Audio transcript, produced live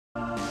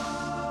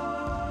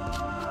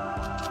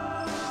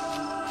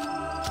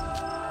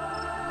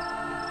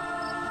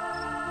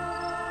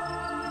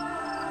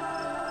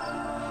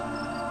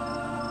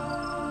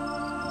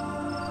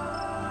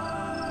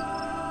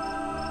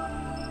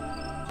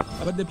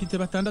Abadepite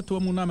batandatu bo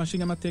mu nama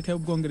nshingamateka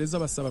y'Ubwongereza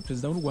basaba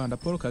Perezida w'u Rwanda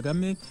Paul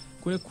Kagame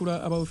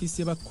kurekura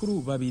abaofisiye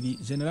bakuru babiri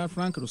General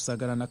Frank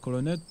Rusagara na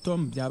Colonel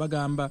Tom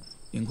Byabagamba.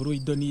 Inkuru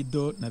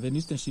y'idonido na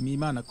Venuste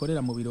Nshimiyimana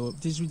akorera mu biro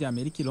by'ijwi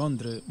ry'Amerika i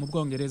Londres mu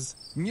Bwongereza.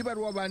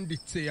 Mwibaruwa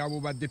banditse abo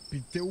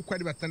badepite uko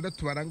ari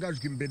batandatu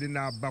barangajwe imbere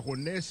na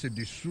Baronesse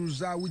de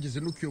Souza wigeze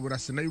no kuyobora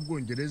Sena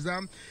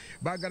y'Ubwongereza,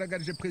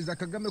 bagaragarije Perezida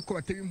Kagame ko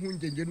batewe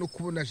impungenge no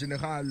kubona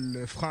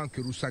General Frank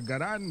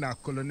Rusagara na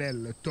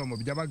Colonel Tom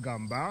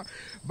Byabagamba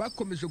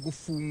bakomeje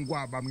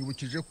gufungwa.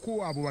 Bamwibukije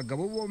ko abo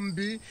bagabo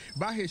bombi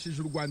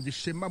bahesheje u Rwanda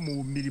ishema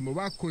mu mirimo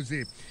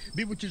bakoze.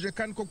 Bibukije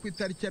kandi ko ku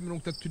itariki ya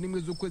 31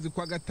 z'ukwezi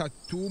kwa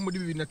gatatu muri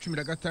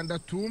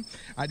 2016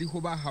 ariho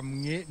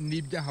bahamwe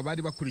n'ibyaha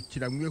bari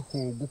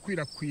bakurikiranyweho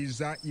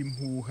gukwirakwiza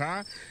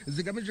impuha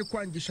zigamije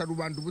kwangisha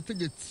rubanda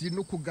ubutegetsi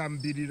no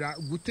kugambirira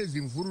guteza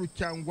imvururu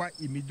cyangwa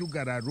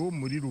imidugararo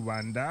muri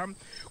rubanda.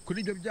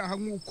 Kuri ibyo byaha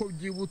nk'uko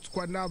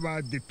byibutswa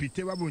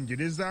n'abadepite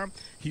b'Abongereza,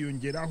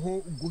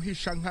 hiyongeraho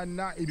guhisha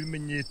nkana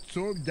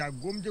ibimenyetso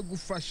byagombye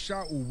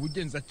gufasha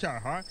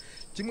ubugenzacyaha,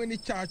 kimwe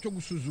n'icyaha cyo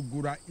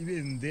gusuzugura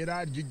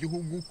ibendera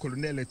ry'igihugu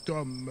Colonel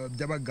Tom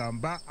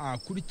Byabagamba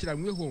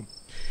akurikiranyweho.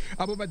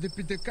 Abo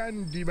badepite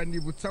kandi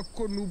banibutsa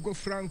ko nubwo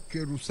Frank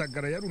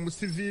Rusagara yari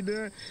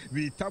umusivile,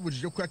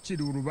 bitabujije ko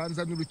yakiriwe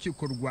urubanza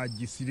n'urukiko rwa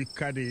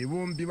gisirikare.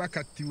 Bombi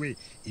bakatiwe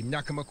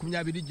imyaka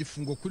 20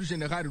 y'igifungo kuri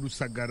General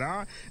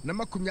Rusagara na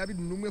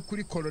 21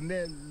 kuri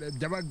Colonel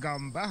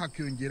Byabagamba,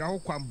 hakiyongeraho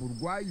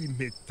kwamburwa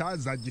impeta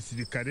za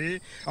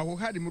gisirikare, aho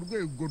hari mu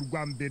rwego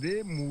rwa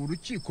mbere mu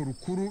rukiko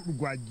rukuru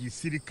rwa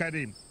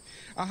gisirikare.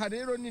 Aha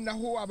rero ni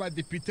naho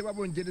abadepite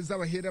b'Abongereza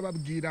bahera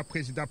babwira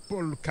Perezida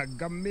Paul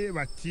Kagame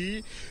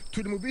bati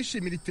turi mu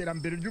bishimira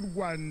iterambere ry'u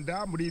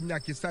Rwanda muri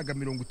imyaka isaga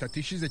 30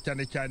 ishize,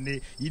 cyane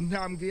cyane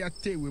intambwe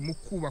yatewe mu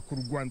kubaka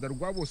u Rwanda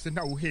rwa bose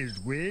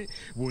ntawuhejwe.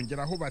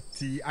 Bongeraho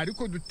bati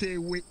ariko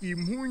dutewe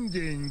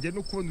impungenge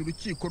no kubona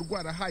urukiko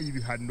rwarahaye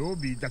ibihano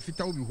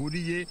bidafite aho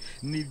bihuriye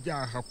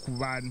n'ibyaha ku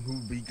bantu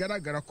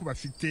bigaragara ko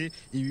bafite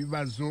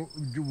ibibazo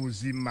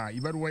by'ubuzima.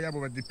 Ibaruwa y'abo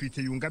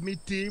badepite yungamo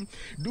iti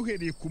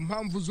duhereye ku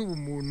mpamvu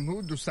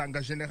z'ubumuntu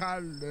dusanga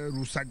General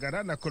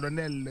Rusagara na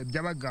Colonel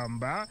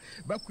Byabagamba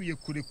bakwiye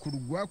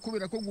kurekurwa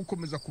kubera ko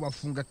gukomeza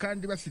kubafunga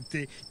kandi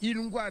bafite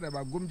indwara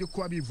bagombye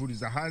kuba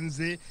bivuriza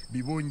hanze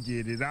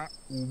bibongerera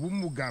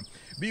ubumuga.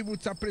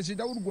 Bibutsa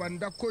Perezida w'u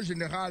Rwanda ko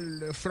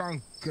General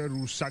Frank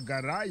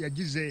Rusagara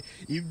yagize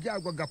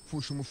ibyago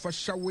agapfusha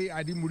umufasha we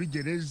ari muri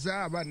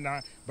gereza,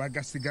 abana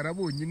bagasigara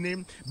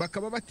bonyine,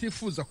 bakaba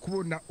batifuza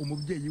kubona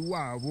umubyeyi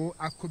wabo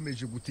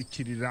akomeje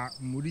gutikirira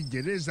muri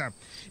gereza.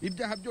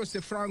 Ibyaha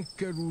byose Frank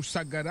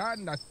Rusagara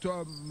na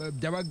Tom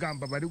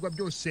Byabagamba baregwa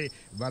byose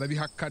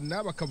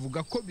barabihakana,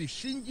 bakavuga ko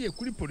bishingiye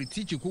kuri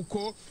politiki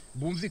kuko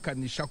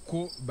bumvikanisha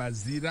ko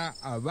bazira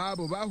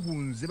ababo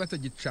bahunze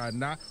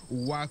batagicana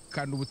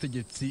uwakana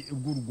ubutegetsi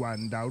bw'u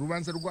Rwanda.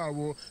 Urubanza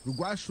rwabo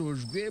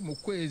rwashojwe mu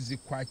kwezi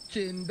kwa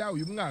 9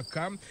 uyu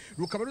mwaka,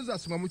 rukaba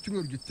ruzasomwa mu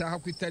cyumweru gitaha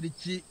ku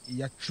itariki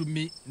ya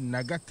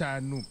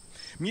 15.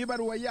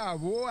 Mwibaruwa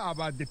yabo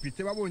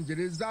abadepite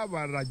b'Abongereza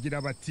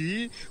baragira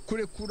bati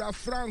kurekura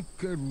Frank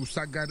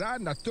Rusagara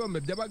na Tom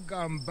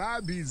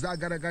Byabagamba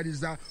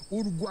bizagaragariza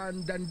u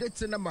Rwanda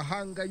ndetse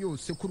n'amahanga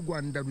yose ko u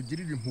Rwanda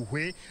rugirira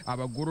impuhwe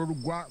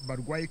abagororwa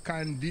barwaye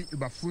kandi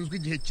bafunzwe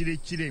igihe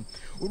kirekire.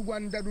 U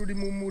Rwanda ruri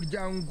mu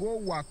muryango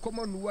wa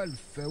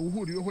Commonwealth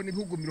uhuriweho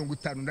n'ibihugu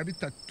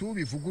 53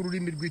 bivuga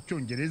ururimi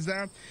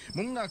rw'icyongereza.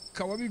 Mu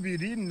mwaka wa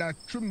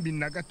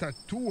 2013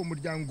 uwo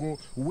muryango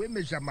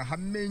wemeje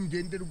amahame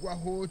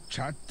ngenderwaho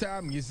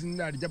chata mu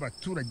izina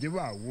ry'abaturage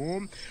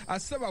bawo,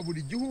 asaba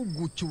buri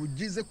gihugu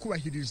kiwugize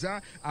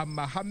kubahiriza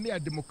amahame ya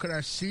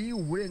demokarasi,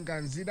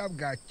 uburenganzira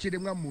bwa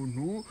kiremwa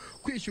muntu,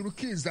 kwishyura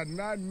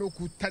ukizana no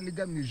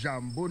kutanigamwa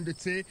ijambo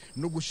ndetse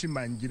no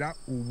gushimangira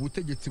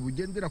ubutegetsi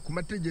bugendera ku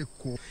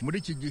mategeko. Muri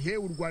iki gihe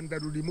u Rwanda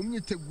ruri mu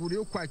myiteguro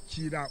yo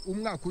kwakira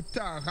umwaka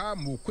utaha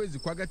mu kwezi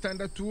kwa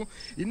 6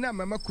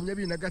 inama ya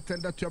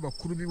 26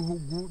 y'abakuru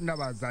b'ibihugu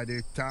n'abaza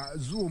leta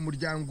z'uwo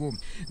muryango.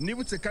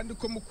 Nibutse kandi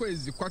ko mu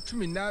kwezi kwa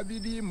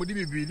 12 muri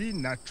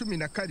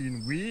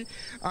 2017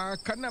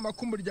 akanama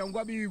k'umuryango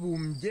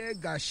w'abibumbye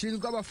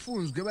gashinzwe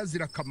abafunzwe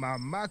bazira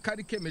kamama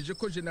kari kemeje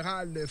ko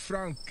General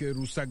Frank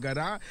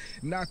Rusagara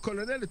na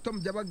Colonel Tom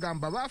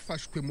Byabagamba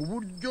bafashwe mu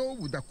buryo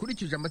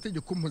budakurikije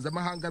amategeko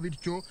mpuzamahanga,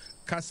 bityo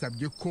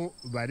kasabye ko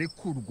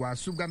barekurwa.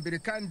 Subwa mbere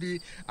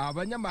kandi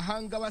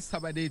abanyamahanga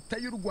basaba leta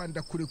y'u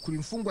Rwanda kurekura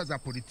imfungwa za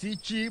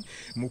politiki.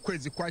 Mu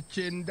kwezi kwa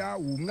 9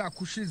 umwaka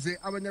ushize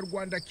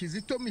abanyarwanda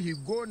Kizito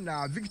Mihigo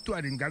na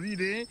Victoire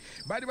Ingabire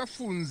bari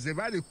bafunze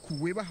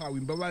barekuwe bahawe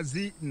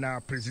imbabazi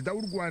na Perezida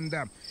w'u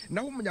Rwanda.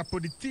 Naho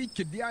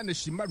umunyapolitike Diane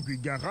Shima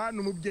Rwigara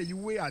n'umubyeyi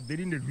we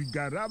Adeline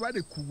Rwigara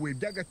barekuwe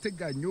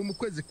by'agateganyo mu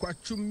kwezi kwa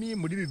 10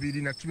 muri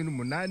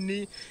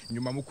 2018.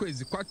 Nyuma mu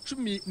kwezi kwa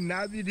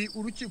 12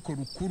 urukiko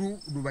rukuru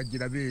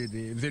rubagira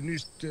bere.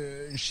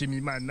 Venuste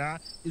Nshimiyimana,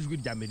 ijwi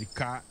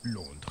ry'Amerika,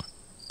 Londres.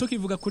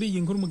 Tukivuga kuri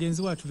iyi nkuru,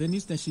 mugenzi wacu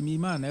Venuste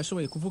Nshimiyimana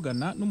yashoboye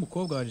kuvugana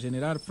n'umukobwa wa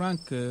General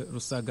Frank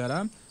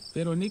Rusagara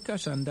Veronica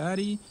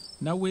Shandari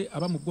nawe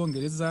aba mu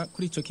Bwongereza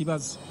kuri ico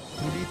kibazo.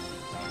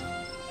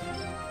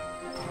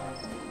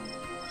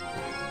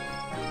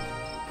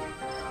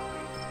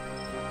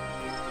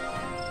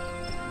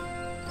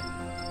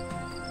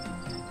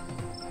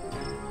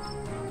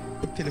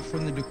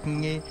 telefone iri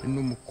kumwe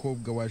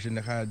n'umukobwa wa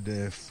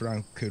General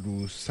Frank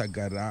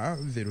Rusagara,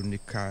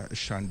 Veronica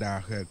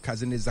Shandari.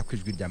 Kaze neza ku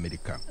Ijwi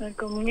ry'Amerika.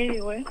 Ego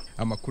mwiriwe.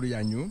 Amakuru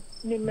yanyu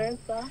ni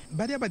meza.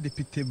 Bari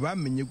abadepite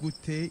bamenye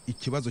gute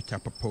ikibazo cya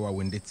papa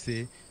wawe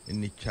ndetse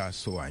n'icya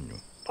so wanyu?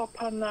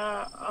 Papa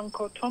na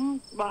Uncle Tom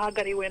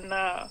bahagariwe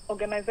na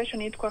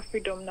organization yitwa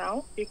Freedom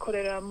Now,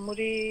 ikorera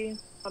muri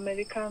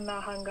Amerika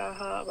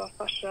n'ahangaha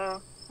bafasha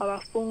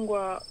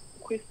abafungwa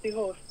kwisi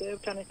hose,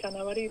 cyane cyane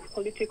abari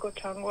political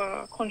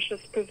cyangwa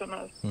conscious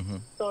prisoners.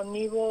 So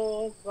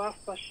nibo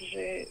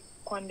bafashije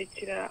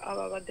kwandikira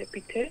aba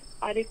badepite,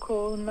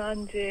 ariko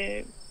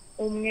nanje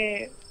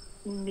umwe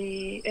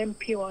ni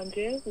MP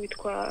wanje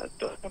witwa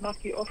Dr.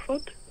 Matthew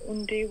Offord,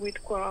 undi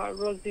witwa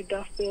Rosie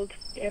Duffield,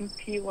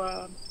 MP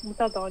wa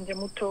musaza wanje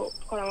muto.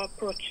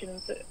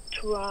 Twarabaprochinze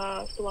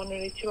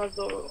tubasobanurira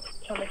ikibazo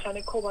cyane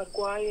cyane ko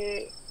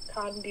barwaye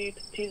kandi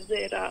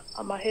tutizera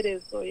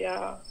amaherezo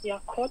ya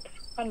court,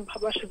 kandi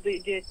bashize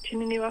igihe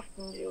kinini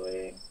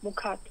bafungiwe mu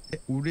kato.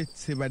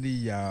 Uretse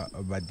bariya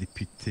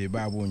badepite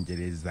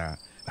b'Abongereza,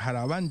 hari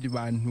abandi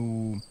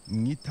bantu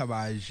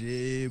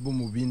mwitabaje bo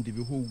mu bindi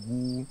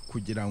bihugu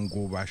kugira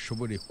ngo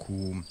bashobore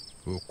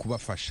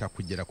kubafasha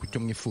kugera ku cyo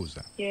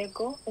mwifuza?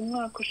 Yego,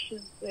 umwaka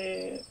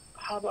ushize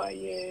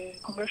habaye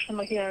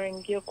congressional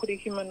hearing yo kuri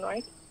human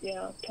rights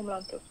ya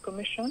Tomlantos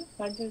Commission.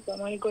 Nagize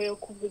amahirwe yo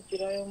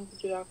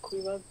mvugira ku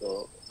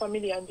bibazo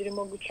family yanjye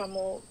irimo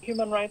gucamo,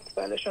 human rights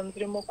violations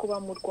irimo kuba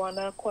mu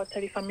Rwanda, ko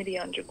atari family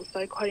yanjye gusa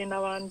ariko hari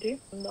n'abandi.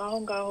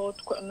 Aho ngaho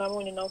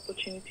nabonye na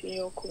opportunity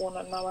yo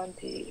kubona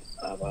n'abandi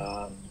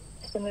aba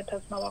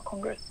senators n'aba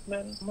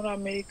congressmen muri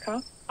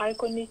Amerika.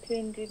 Ariko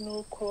n'ikindi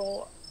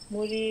nuko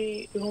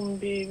muri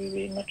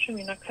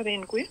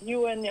 2017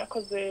 UN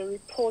yakoze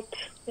report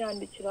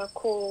yandikira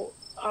ko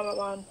aba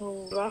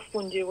bantu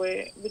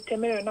bafungiwe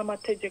bitemerewe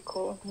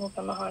n'amategeko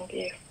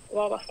mpuzamahanga,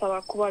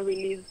 babasaba kuba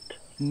released.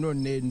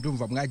 None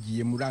ndumva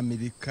mwagiye muri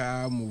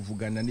Amerika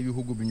muvugana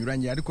n'ibihugu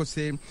binyuranye, ariko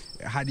se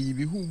hari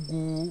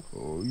ibihugu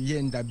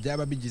yenda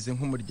byaba bigize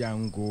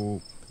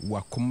nk'umuryango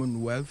wa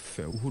Commonwealth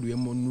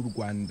uhuriyemo n'u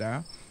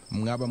Rwanda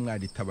mwaba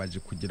mwaritabaje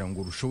kugira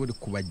ngo rushobore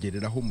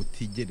kubagereraho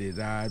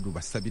mutigerera,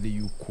 rubasabire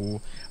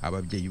yuko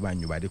ababyeyi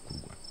banyu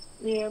barekurwa?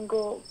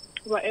 Yego,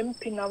 ba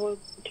MP nabo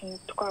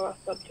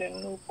twabasabye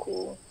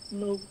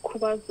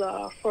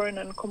nukubaza Foreign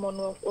and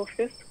Commonwealth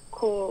Office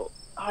ko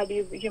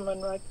hari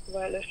human rights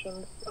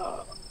violations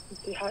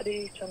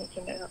zihari cyane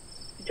cyane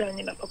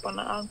bijyanye na papa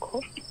na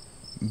uncle.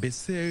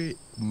 Mbese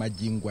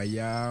magingo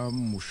aya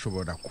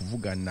mushobora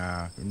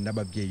kuvugana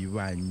n'ababyeyi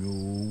banyu,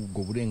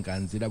 ubwo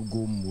burenganzira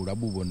bwo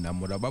murabubona,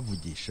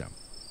 murabavugisha?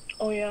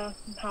 Oya,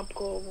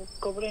 ntabwo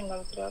ubwo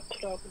burenganzira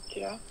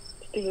turabugira,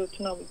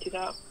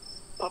 tunabugira.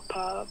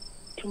 Papa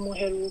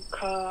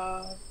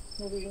tumuheruka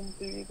mu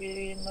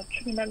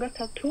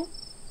 2013.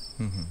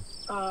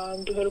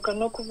 Duheruka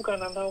no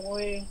kuvugana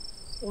nawe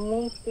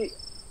umunsi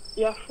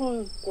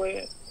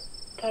yafunzwe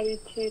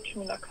tariki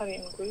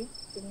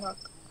 17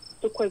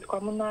 z'ukwezi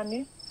kwa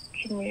munani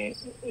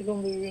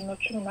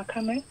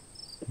 2014.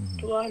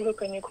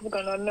 Twaherukanye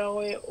kuvugana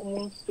nawe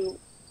umunsi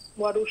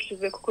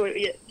warushize kuko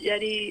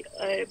yari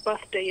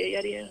birthday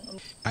yari.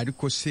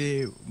 Ariko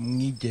se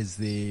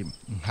mwigeze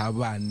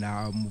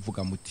nk'abana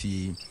muvuga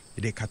muti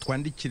reka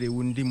twandikire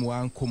undi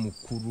mwanko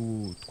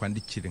mukuru,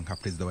 twandikire nka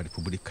Perezida wa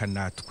Repubulika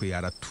natwe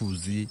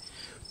aratuzi,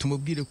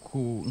 tumubwire ko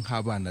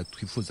nk'abana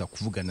twifuza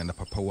kuvugana na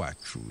papa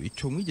wacu?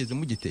 Icyo mwigeze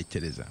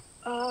mugitekereza?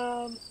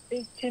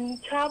 Ikintu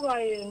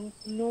cyabaye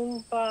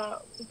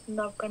numva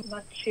ntabwo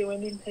naciwe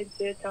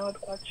n'intege cyangwa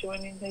twaciwe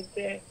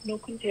n'intege,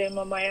 nuko igihe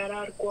mama yari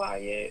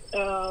arwaye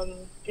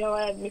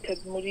yaba admitted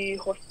muri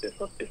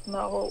hospice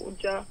naho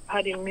ujya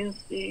hari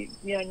iminsi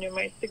ya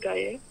nyuma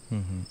isigaye.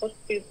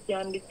 Hospice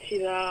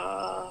yandikira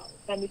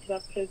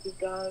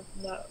Perezida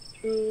na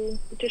through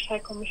British High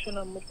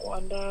Commissioner mu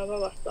Rwanda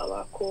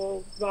babasaba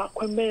ko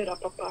bakwemerera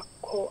papa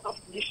ko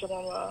avugisha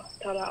mama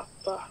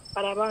tarapfa.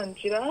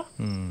 Arabanjira.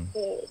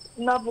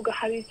 Navuga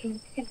hari ikintu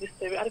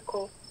cy'igisebe,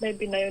 ariko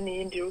maybe nayo ni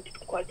yindi route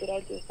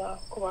twagerageza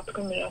ko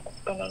batwemerera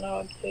kuvugana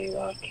n'ababyeyi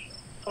bacu,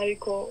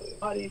 ariko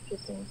hari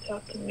ikintu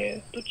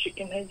cyatumye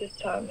ducika intege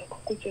cyane,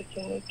 kuko icyo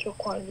kintu cyo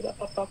kwangira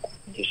papa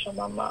kuvugisha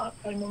mama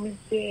ari mu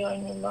minsi ya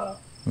nyuma.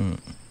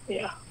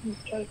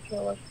 Cyari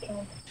kibabaje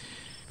cyane.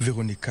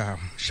 Veronica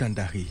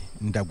Shandari,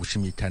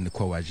 ndagushimiye cyane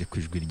ko waje ku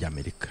Ijwi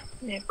ry'Amerika.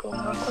 Yego,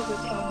 mwakoze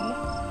cyane.